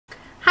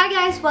Hi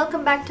guys,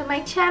 welcome back to my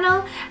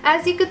channel.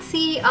 As you could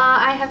see,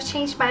 I have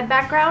changed my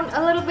background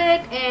a little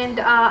bit, and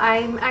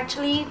I'm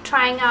actually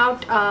trying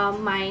out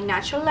my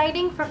natural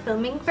lighting for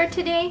filming for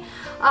today.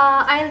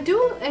 I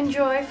do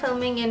enjoy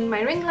filming in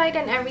my ring light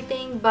and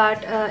everything,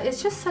 but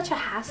it's just such a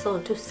hassle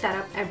to set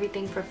up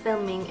everything for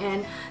filming,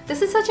 and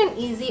this is such an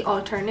easy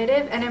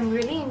alternative, and I'm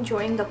really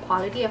enjoying the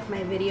quality of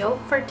my video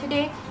for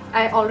today.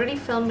 I already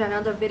filmed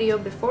another video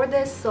before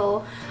this,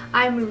 so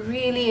I'm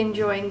really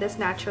enjoying this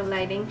natural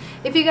lighting.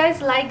 If you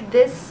guys like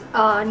this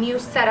new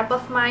setup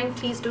of mine,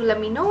 please do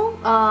let me know.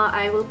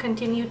 I will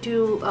continue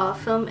to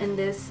film in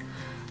this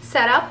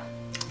setup.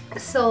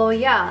 So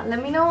yeah,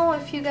 let me know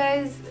if you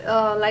guys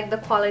like the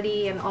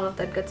quality and all of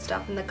that good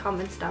stuff in the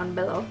comments down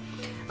below.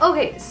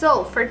 Okay,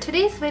 so for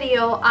today's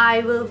video,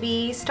 I will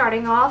be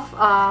starting off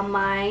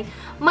my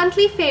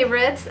monthly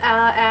favorites.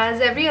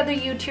 As every other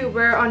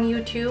YouTuber on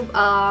YouTube,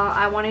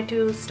 I wanted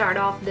to start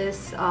off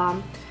this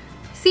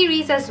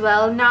series as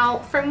well. Now,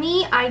 for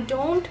me, I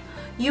don't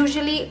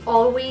usually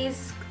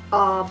always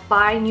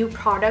buy new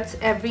products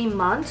every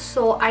month,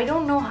 so I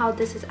don't know how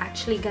this is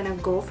actually gonna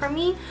go for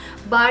me,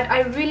 but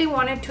I really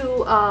wanted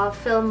to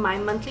film my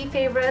monthly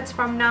favorites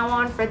from now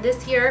on for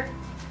this year.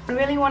 I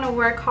really want to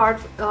work hard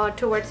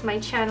towards my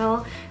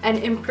channel and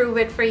improve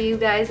it for you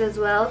guys as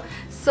well.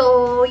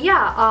 So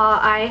yeah,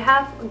 I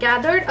have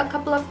gathered a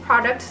couple of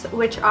products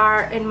which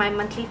are in my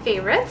monthly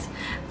favorites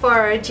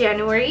for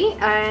January,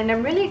 and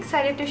I'm really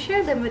excited to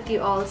share them with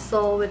you all.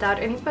 So without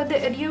any further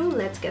ado,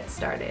 let's get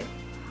started.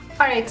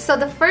 Alright, so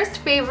the first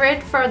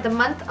favorite for the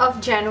month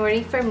of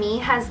January for me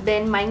has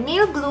been my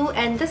nail glue,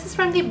 and this is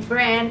from the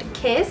brand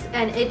Kiss,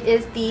 and it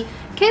is the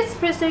Kiss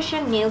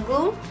Precision Nail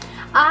Glue.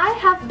 I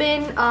have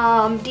been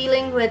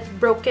dealing with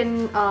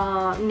broken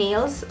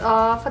nails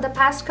for the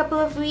past couple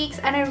of weeks,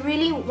 and I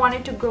really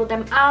wanted to grow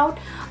them out,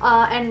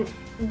 and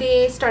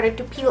they started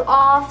to peel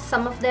off,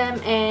 some of them,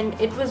 and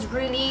it was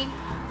really,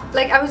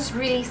 like, I was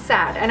really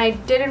sad and I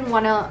didn't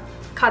want to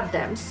cut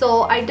them.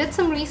 So I did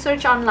some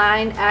research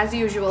online as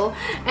usual,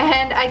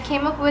 and I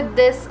came up with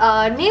this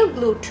nail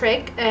glue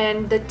trick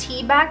and the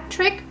tea bag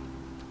trick.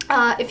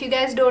 If you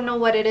guys don't know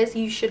what it is,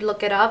 you should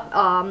look it up.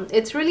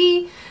 It's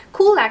really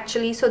cool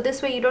actually. So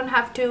this way you don't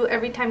have to,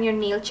 every time your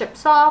nail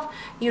chips off,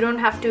 you don't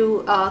have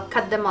to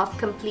cut them off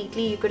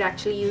completely. You could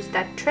actually use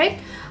that trick.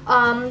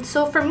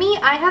 So for me,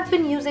 I have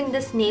been using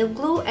this nail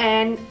glue,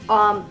 and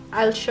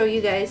I'll show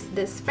you guys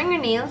this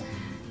fingernail.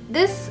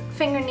 This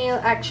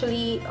fingernail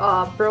actually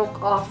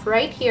broke off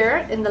right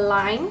here in the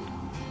line,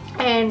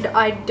 and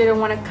I didn't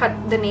want to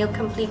cut the nail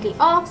completely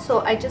off,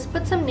 so I just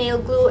put some nail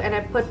glue, and I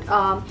put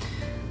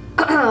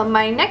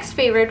my next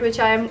favorite, which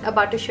I'm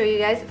about to show you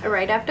guys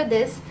right after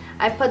this.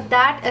 I put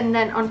that, and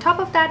then on top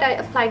of that I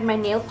applied my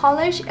nail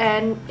polish,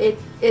 and it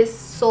is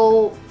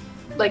so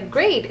like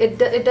great.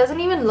 It doesn't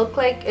even look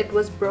like it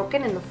was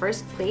broken in the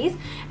first place,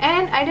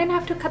 and I didn't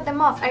have to cut them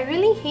off. I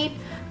really hate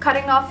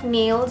cutting off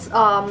nails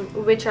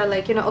which are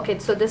like, you know, okay,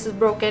 so this is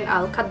broken,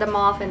 I'll cut them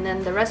off, and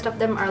then the rest of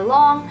them are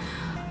long.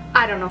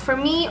 I don't know, for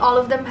me all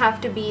of them have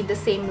to be the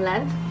same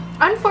length.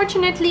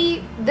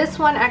 Unfortunately, this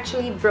one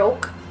actually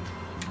broke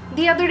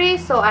the other day,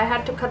 so I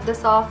had to cut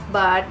this off,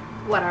 but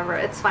whatever,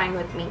 it's fine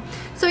with me.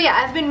 So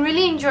yeah, I've been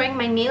really enjoying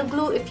my nail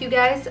glue. If you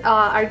guys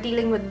are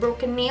dealing with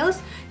broken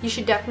nails, you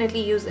should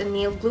definitely use a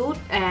nail glue,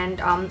 and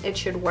it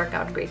should work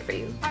out great for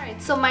you.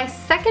 Alright, so my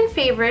second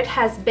favorite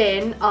has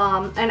been,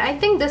 and I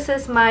think this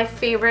is my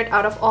favorite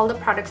out of all the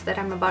products that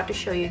I'm about to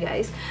show you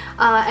guys,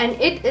 and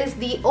it is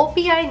the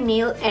OPI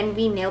Nail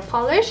Envy Nail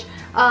Polish.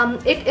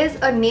 It is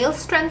a nail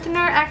strengthener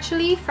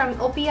actually from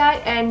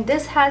OPI, and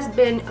this has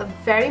been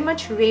very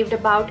much raved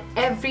about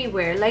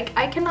everywhere. Like,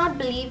 I cannot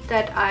believe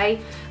that I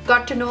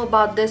got to know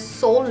about this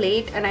so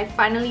late, and I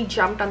finally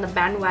jumped on the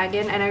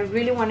bandwagon, and I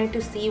really wanted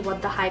to see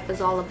what the hype is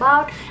all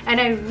about,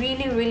 and I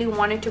really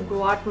wanted to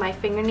grow out my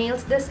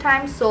fingernails this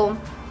time, so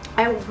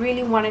I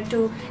really wanted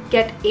to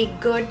get a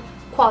good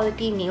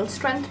quality nail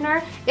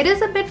strengthener. It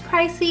is a bit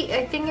pricey.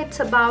 I think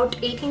it's about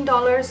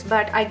 $18,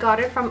 but I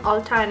got it from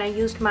Ulta, and I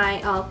used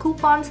my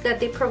coupons that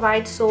they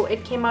provide, so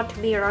it came out to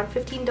be around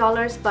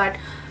 $15, but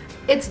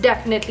it's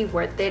definitely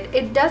worth it.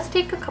 It does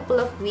take a couple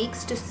of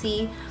weeks to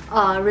see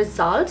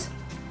results.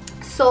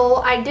 So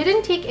I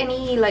didn't take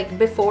any like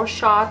before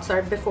shots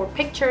or before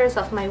pictures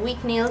of my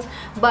weak nails,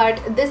 but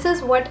this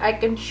is what I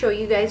can show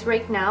you guys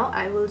right now.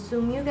 I will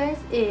zoom you guys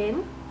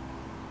in.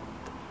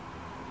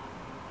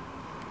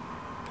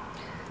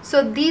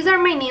 So these are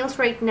my nails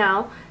right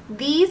now.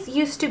 These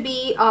used to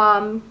be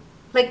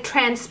like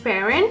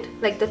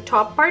transparent, like the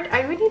top part.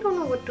 I really don't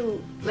know what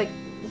to, like,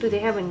 do they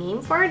have a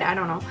name for it? I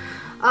don't know.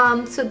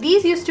 So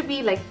these used to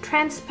be like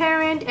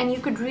transparent, and you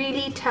could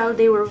really tell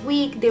they were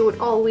weak. They would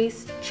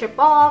always chip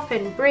off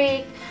and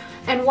break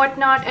and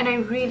whatnot, and I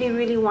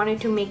really wanted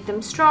to make them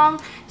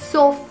strong.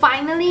 So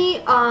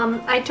finally,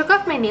 I took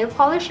off my nail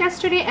polish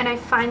yesterday, and I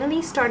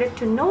finally started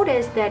to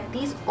notice that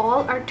these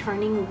all are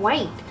turning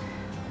white.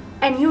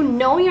 And you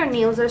know your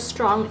nails are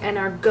strong and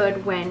are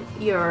good when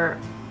your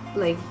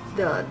like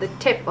the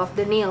tip of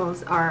the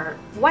nails are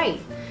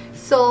white.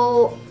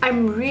 So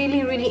I'm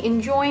really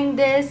enjoying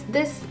this.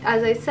 This,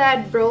 as I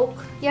said,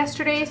 broke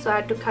yesterday, so I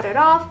had to cut it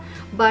off,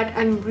 but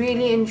I'm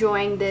really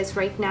enjoying this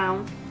right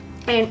now,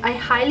 and I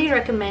highly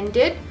recommend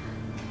it.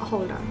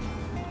 Hold on.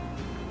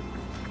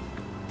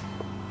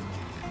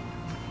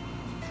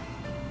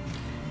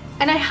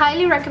 And I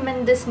highly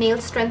recommend this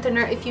nail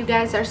strengthener if you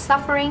guys are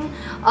suffering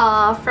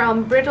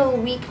from brittle,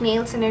 weak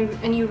nails,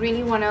 and you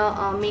really want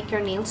to make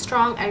your nails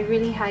strong. I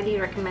really highly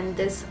recommend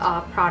this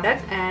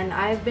product, and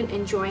I've been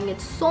enjoying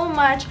it so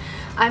much.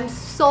 I'm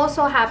so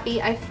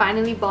happy I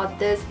finally bought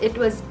this. It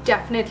was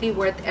definitely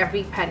worth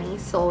every penny.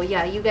 So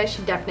yeah, you guys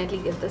should definitely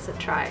give this a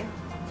try.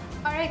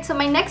 Alright, so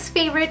my next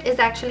favorite is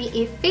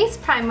actually a face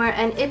primer,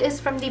 and it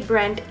is from the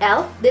brand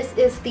e.l.f. This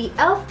is the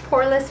e.l.f.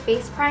 Poreless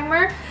Face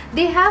Primer.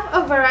 They have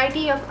a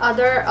variety of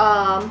other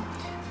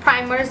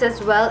primers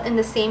as well in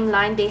the same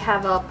line. They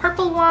have a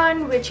purple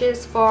one, which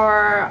is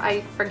for,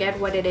 I forget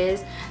what it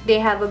is. They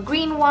have a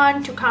green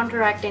one to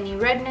counteract any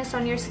redness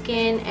on your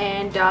skin,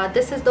 and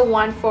this is the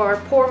one for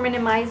pore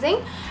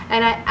minimizing,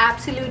 and I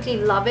absolutely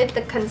love it.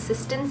 The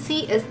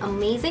consistency is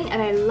amazing,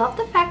 and I love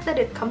the fact that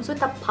it comes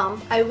with a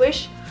pump. I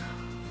wish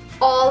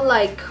all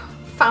like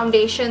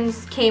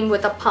foundations came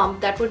with a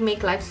pump. That would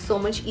make life so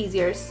much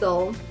easier.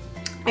 So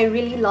I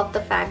really love the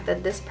fact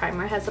that this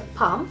primer has a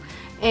pump,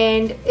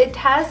 and it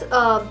has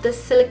the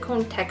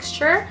silicone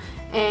texture,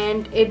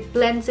 and it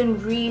blends in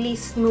really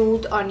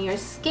smooth on your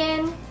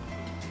skin,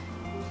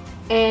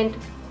 and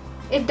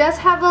it does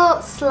have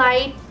a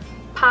slight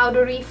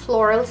powdery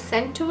floral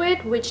scent to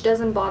it, which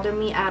doesn't bother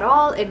me at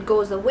all. It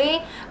goes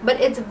away, but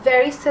it's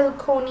very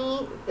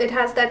silicone-y. It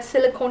has that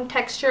silicone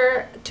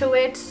texture to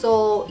it,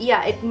 so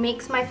yeah, it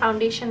makes my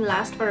foundation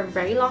last for a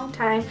very long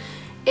time.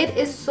 It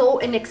is so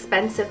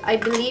inexpensive. I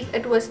believe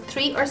it was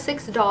 $3 or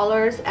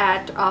 $6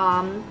 at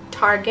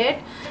Target,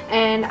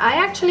 and I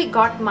actually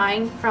got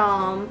mine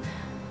from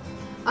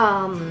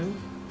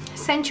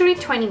Century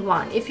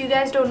 21. If you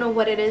guys don't know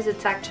what it is,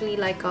 it's actually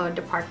like a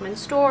department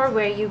store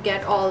where you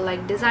get all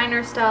like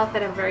designer stuff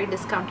at a very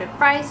discounted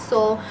price.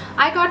 So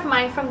I got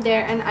mine from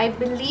there, and I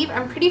believe,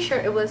 I'm pretty sure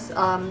it was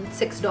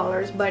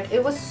 $6, but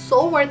it was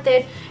so worth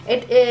it.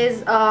 It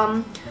is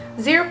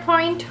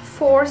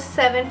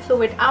 0.47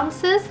 fluid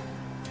ounces.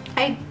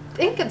 I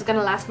think it's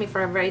gonna last me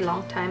for a very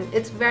long time.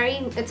 It's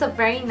a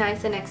very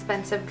nice and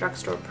expensive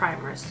drugstore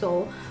primer,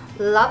 so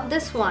love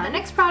this one. The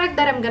next product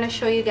that I'm gonna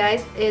show you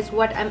guys is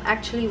what I'm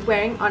actually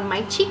wearing on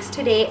my cheeks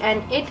today,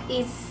 and it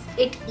is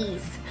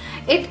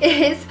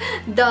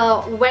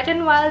the Wet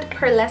n Wild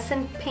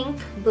Pearlescent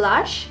Pink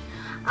blush.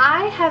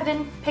 I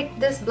haven't picked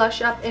this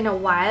blush up in a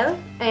while,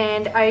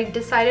 and I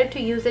decided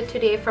to use it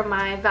today for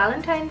my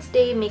Valentine's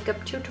Day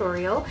makeup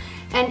tutorial,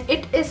 and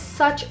it is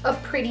such a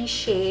pretty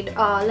shade.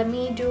 Let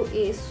me do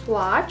a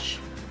swatch.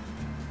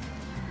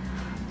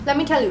 Let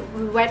me tell you,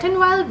 Wet n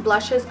Wild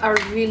blushes are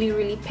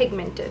really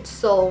pigmented,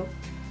 so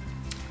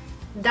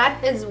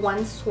that is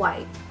one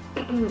swipe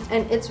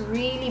and it's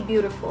really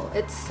beautiful.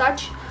 It's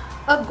such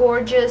a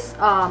gorgeous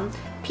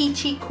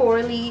peachy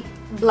corally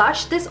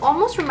blush. This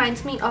almost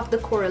reminds me of the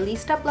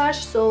Coralista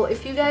blush, so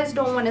if you guys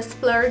don't want to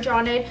splurge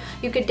on it,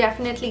 you could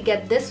definitely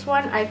get this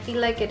one. I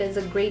feel like it is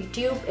a great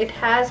dupe. It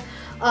has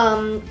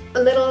a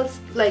little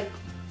like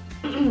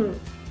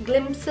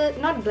glimpses,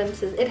 not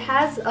glimpses, it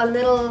has a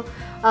little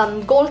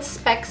gold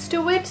specks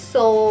to it,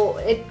 so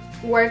it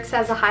works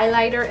as a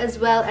highlighter as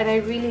well, and I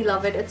really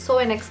love it. It's so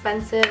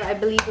inexpensive. I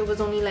believe it was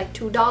only like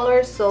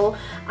 $2, so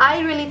I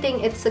really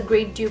think it's a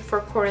great dupe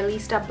for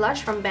Coralista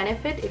blush from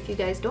Benefit. If you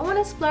guys don't want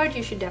to splurge,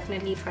 you should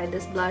definitely try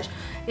this blush.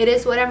 It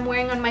is what I'm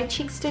wearing on my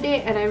cheeks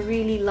today, and I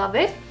really love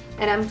it,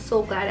 and I'm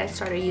so glad I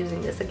started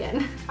using this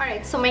again.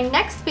 Alright, so my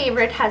next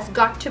favorite has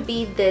got to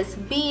be this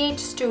BH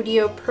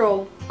Studio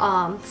Pro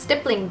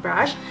stippling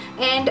brush,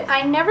 and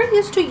I never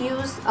used to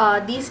use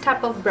these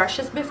type of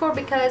brushes before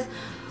because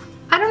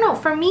I don't know,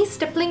 for me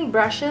stippling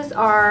brushes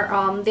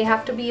are, they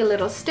have to be a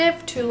little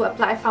stiff to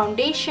apply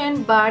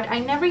foundation, but I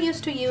never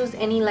used to use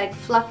any like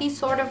fluffy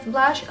sort of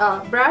brush.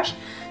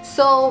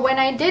 So when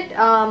I did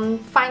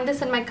find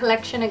this in my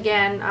collection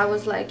again, I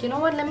was like, you know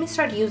what, let me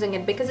start using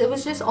it, because it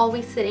was just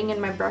always sitting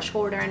in my brush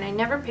holder and I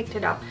never picked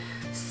it up.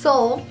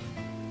 So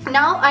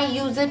now I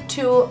use it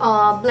to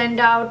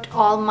blend out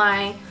all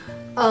my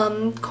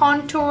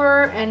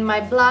contour and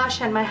my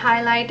blush and my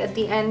highlight at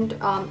the end.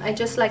 I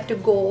just like to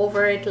go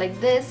over it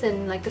like this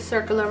in like a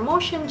circular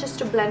motion just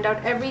to blend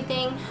out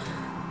everything.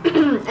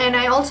 And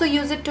I also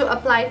use it to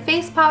apply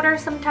face powder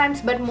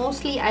sometimes, but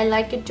mostly I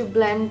like it to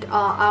blend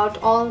out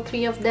all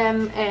three of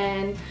them,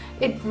 and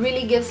it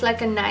really gives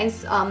like a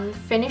nice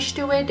finish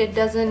to it. It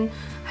doesn't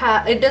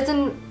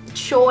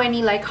show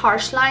any like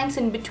harsh lines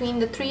in between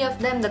the three of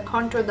them, the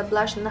contour, the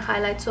blush, and the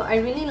highlight. So I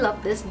really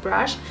love this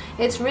brush.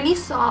 It's really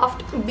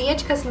soft.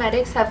 BH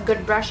Cosmetics have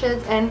good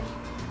brushes, and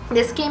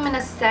this came in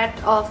a set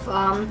of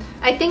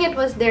I think it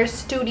was their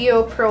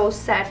Studio Pro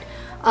set,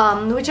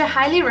 which I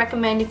highly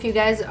recommend if you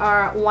guys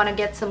want to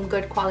get some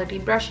good quality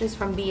brushes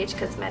from BH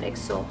Cosmetics.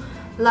 So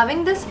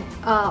loving this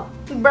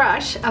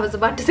brush. I was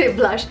about to say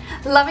blush.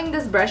 Loving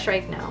this brush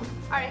right now.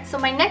 Alright, so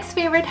my next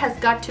favorite has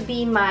got to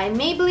be my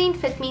Maybelline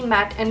Fit Me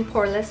Matte and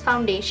Poreless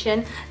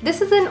Foundation.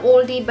 This is an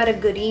oldie but a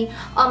goodie.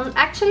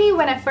 Actually,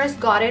 when I first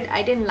got it,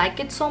 I didn't like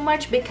it so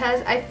much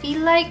because I feel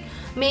like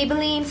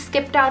Maybelline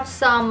skipped out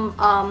some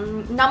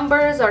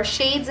numbers or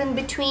shades in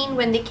between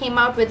when they came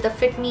out with the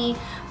Fit Me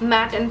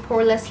Matte and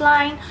Poreless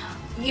line.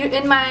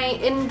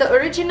 In the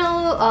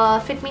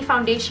original Fit Me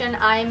foundation,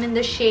 I'm in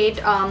the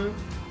shade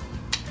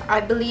I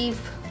believe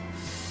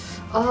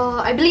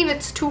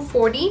it's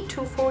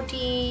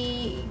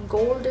 240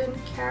 golden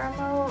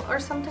caramel or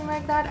something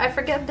like that. I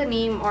forget the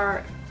name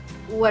or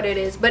what it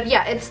is, but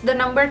yeah, it's the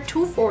number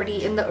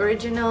 240 in the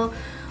original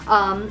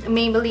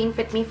Maybelline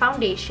Fit Me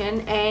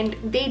foundation, and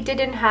they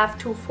didn't have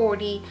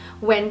 240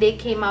 when they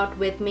came out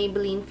with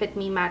Maybelline Fit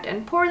Me Matte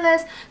and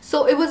Poreless,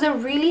 so it was a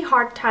really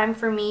hard time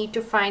for me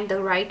to find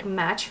the right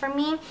match for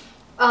me.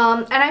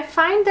 And I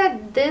find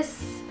that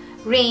this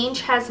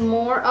range has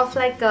more of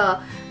like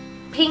a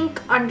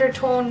pink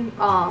undertone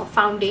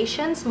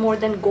foundations more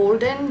than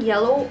golden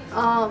yellow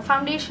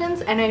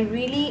foundations, and I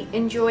really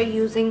enjoy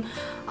using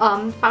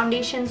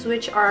foundations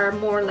which are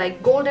more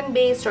like golden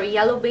based or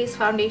yellow based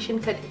foundation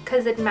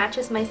because it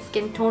matches my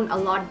skin tone a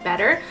lot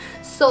better.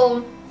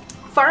 So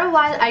for a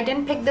while I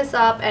didn't pick this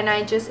up and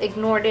I just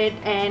ignored it,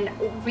 and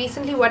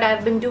recently what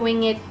I've been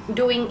doing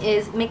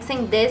is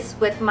mixing this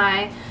with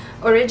my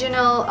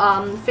original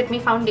Fit Me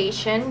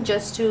foundation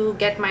just to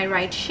get my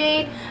right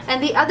shade.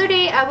 And the other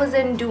day I was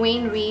in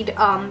Duane Reade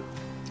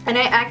and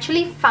I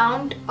actually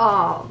found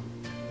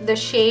the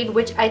shade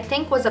which I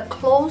think was a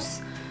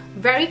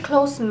very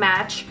close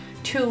match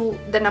to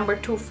the number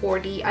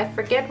 240. I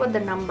forget what the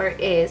number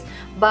is,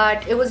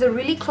 but it was a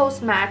really close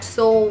match.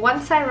 So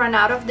once I run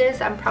out of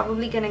this, I'm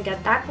probably gonna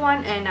get that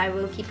one, and I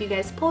will keep you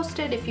guys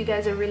posted if you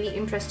guys are really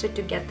interested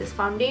to get this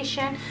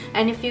foundation,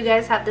 and if you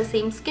guys have the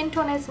same skin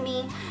tone as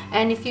me,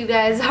 and if you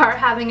guys are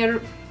having a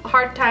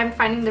hard time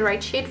finding the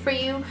right shade for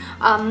you,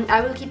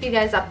 I will keep you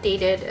guys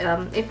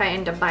updated if I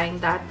end up buying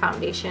that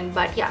foundation.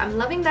 But yeah, I'm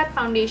loving that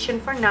foundation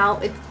for now.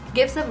 It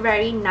gives a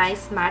very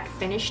nice matte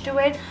finish to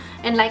it,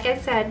 and like I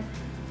said,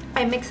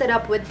 I mix it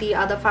up with the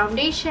other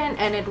foundation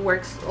and it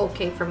works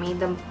okay for me.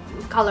 The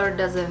color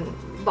doesn't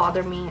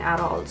bother me at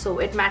all, so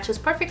it matches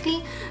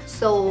perfectly.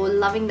 So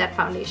loving that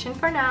foundation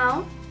for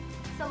now.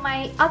 So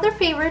my other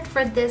favorite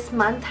for this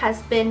month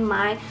has been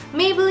my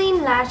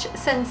Maybelline Lash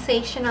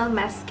Sensational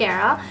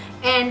Mascara,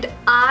 and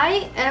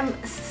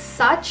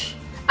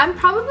I'm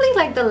probably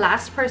like the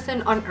last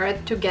person on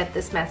earth to get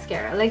this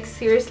mascara. Like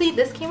seriously,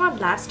 this came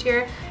out last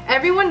year.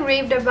 Everyone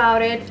raved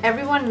about it,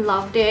 everyone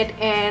loved it,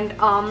 and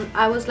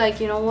I was like,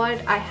 you know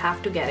what, I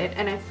have to get it,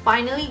 and I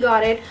finally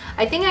got it.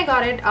 I think I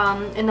got it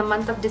in the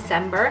month of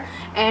December,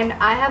 and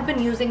I have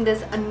been using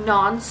this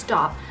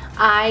non-stop.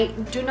 I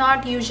do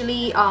not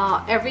usually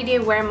everyday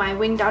wear my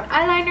winged out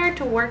eyeliner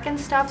to work and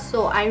stuff,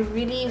 so I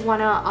really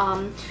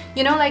wanna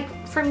you know, like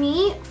for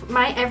me,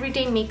 my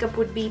everyday makeup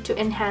would be to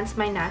enhance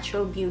my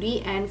natural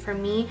beauty, and for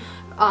me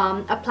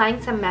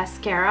applying some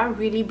mascara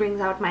really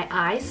brings out my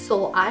eyes.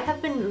 So I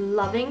have been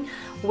loving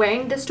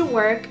wearing this to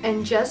work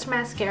and just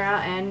mascara,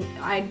 and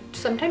I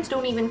sometimes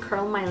don't even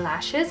curl my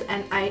lashes,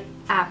 and I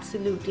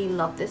absolutely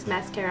love this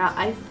mascara.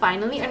 I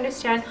finally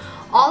understand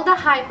all the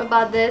hype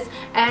about this,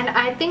 and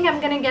I think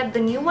I'm gonna get the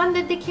new one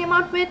that they came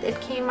out with.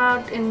 It came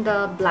out in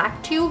the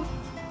black tube,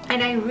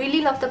 and I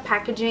really love the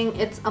packaging.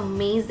 It's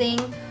amazing.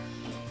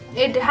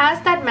 It has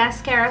that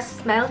mascara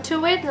smell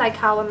to it, like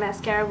how a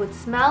mascara would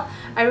smell.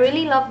 I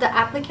really love the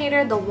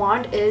applicator. The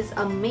wand is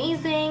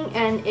amazing,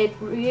 and it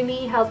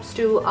really helps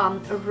to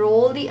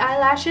roll the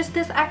eyelashes.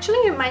 This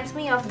actually reminds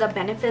me of the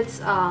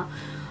Benefits,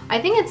 I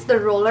think it's the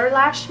Roller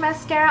Lash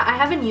Mascara. I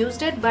haven't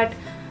used it, but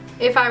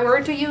if I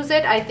were to use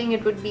it, I think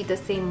it would be the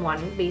same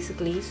one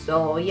basically.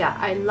 So yeah,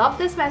 I love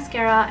this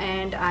mascara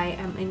and I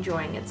am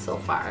enjoying it so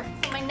far.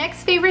 My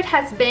next favorite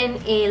has been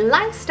a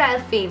lifestyle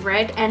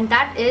favorite, and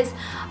that is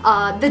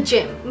the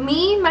gym.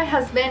 Me, my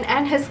husband,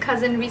 and his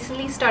cousin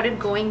recently started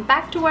going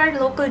back to our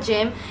local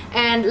gym,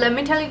 and let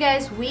me tell you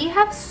guys,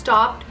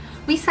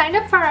 we signed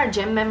up for our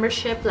gym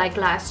membership like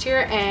last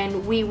year,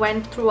 and we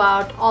went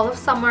throughout all of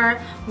summer.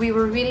 We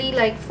were really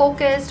like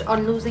focused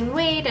on losing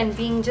weight and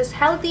being just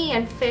healthy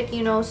and fit,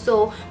 you know,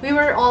 so we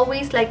were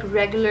always like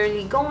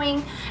regularly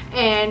going,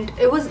 and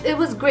it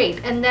was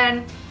great. And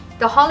then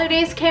the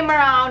holidays came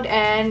around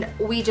and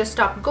we just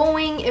stopped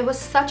going. It was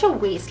such a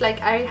waste.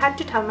 Like I had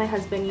to tell my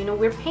husband, you know,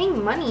 we're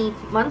paying money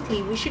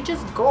monthly, we should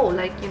just go,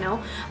 like, you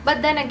know.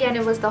 But then again,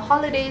 it was the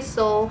holidays,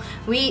 so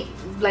we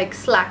like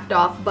slacked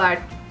off. But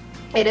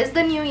it is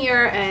the new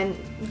year, and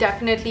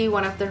definitely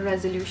one of the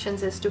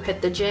resolutions is to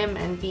hit the gym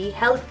and be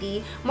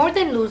healthy. More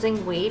than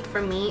losing weight,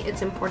 for me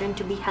it's important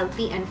to be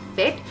healthy and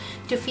fit,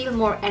 to feel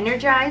more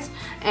energized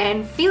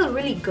and feel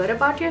really good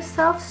about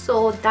yourself.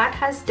 So that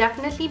has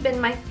definitely been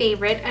my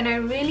favorite, and I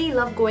really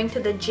love going to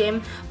the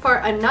gym for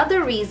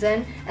another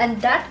reason, and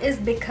that is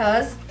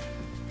because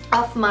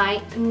of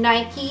my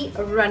Nike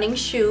running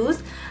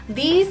shoes.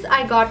 These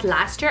I got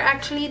last year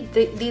actually.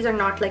 These are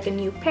not like a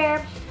new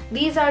pair.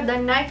 These are the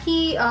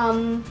Nike,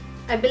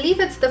 I believe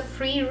it's the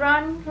Free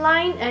Run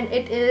line, and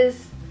it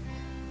is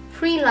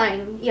Free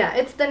line. Yeah,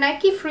 it's the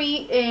Nike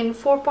Free in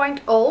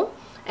 4.0,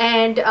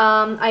 and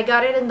I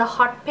got it in the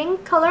hot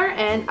pink color,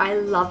 and I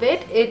love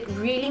it. It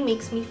really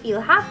makes me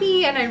feel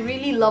happy, and I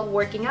really love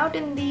working out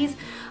in these.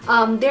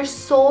 They're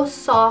so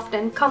soft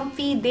and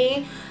comfy.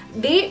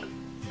 They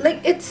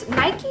like, it's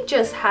Nike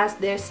just has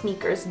their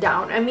sneakers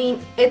down. I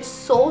mean, it's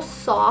so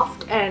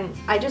soft and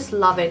I just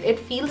love it. It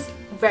feels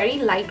very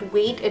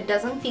lightweight. It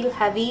doesn't feel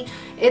heavy.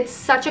 It's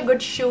such a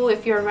good shoe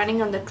if you're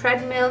running on the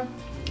treadmill.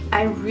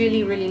 I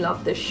really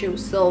love this shoe.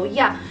 So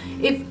yeah,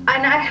 and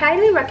I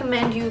highly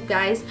recommend you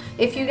guys,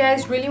 if you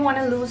guys really want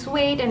to lose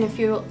weight and if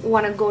you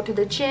want to go to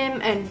the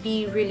gym and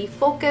be really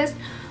focused,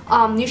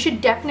 you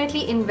should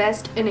definitely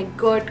invest in a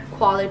good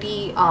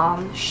quality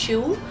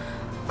shoe,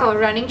 a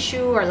running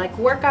shoe or like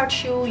workout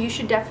shoe. You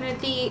should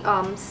definitely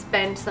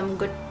spend some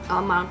good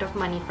amount of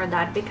money for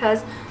that,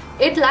 because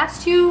it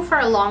lasts you for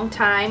a long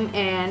time,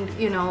 and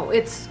you know,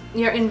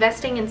 you're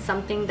investing in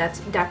something that's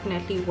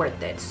definitely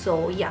worth it.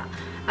 So yeah,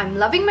 I'm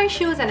loving my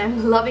shoes, and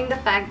I'm loving the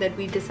fact that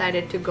we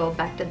decided to go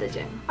back to the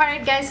gym.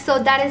 Alright guys,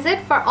 so that is it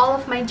for all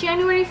of my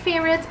January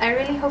favorites. I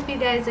really hope you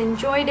guys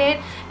enjoyed it,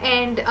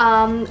 and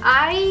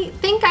I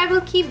think I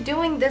will keep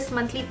doing this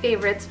monthly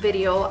favorites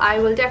video. I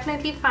will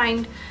definitely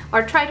find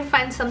or try to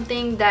find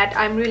something that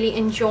I'm really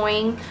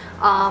enjoying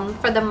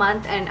for the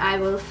month, and I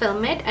will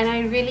film it. And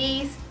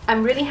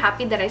I'm really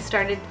happy that I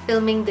started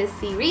filming this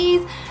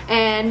series,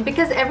 and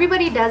because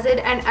everybody does it,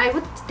 and I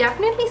would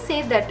definitely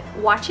say that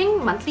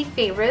watching monthly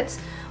favorites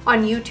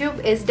on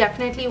YouTube is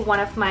definitely one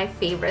of my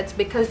favorites,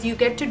 because you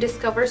get to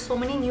discover so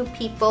many new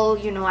people.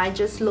 You know, I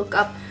just look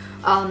up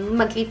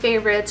monthly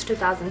favorites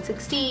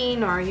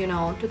 2016 or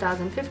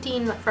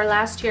 2015 for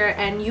last year,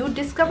 and you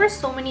discover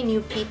so many new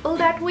people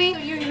that way. So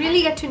you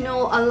really get to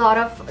know a lot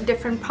of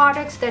different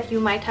products that you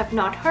might have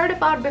not heard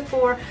about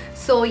before.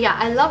 So yeah,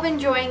 I love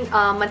enjoying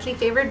monthly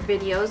favorite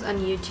videos on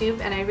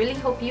YouTube, and I really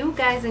hope you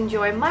guys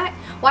enjoy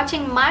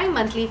watching my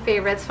monthly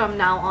favorites from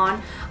now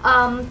on.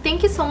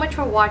 Thank you so much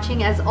for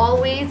watching. As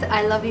always,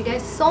 I love you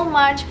guys so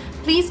much.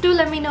 Please do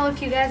let me know if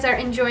you guys are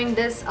enjoying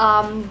this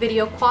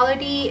video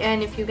quality,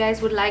 and if you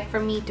guys would like for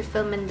me to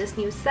film in this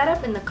new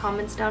setup in the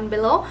comments down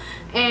below.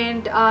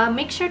 And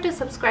make sure to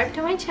subscribe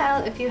to my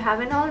channel if you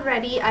haven't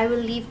already. I will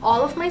leave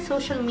all of my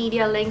social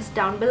media links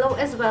down below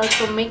as well,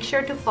 so make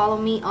sure to follow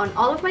me on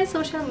all of my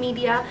social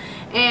media,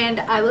 and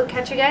I will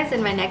catch you guys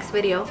in my next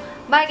video.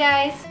 Bye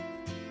guys!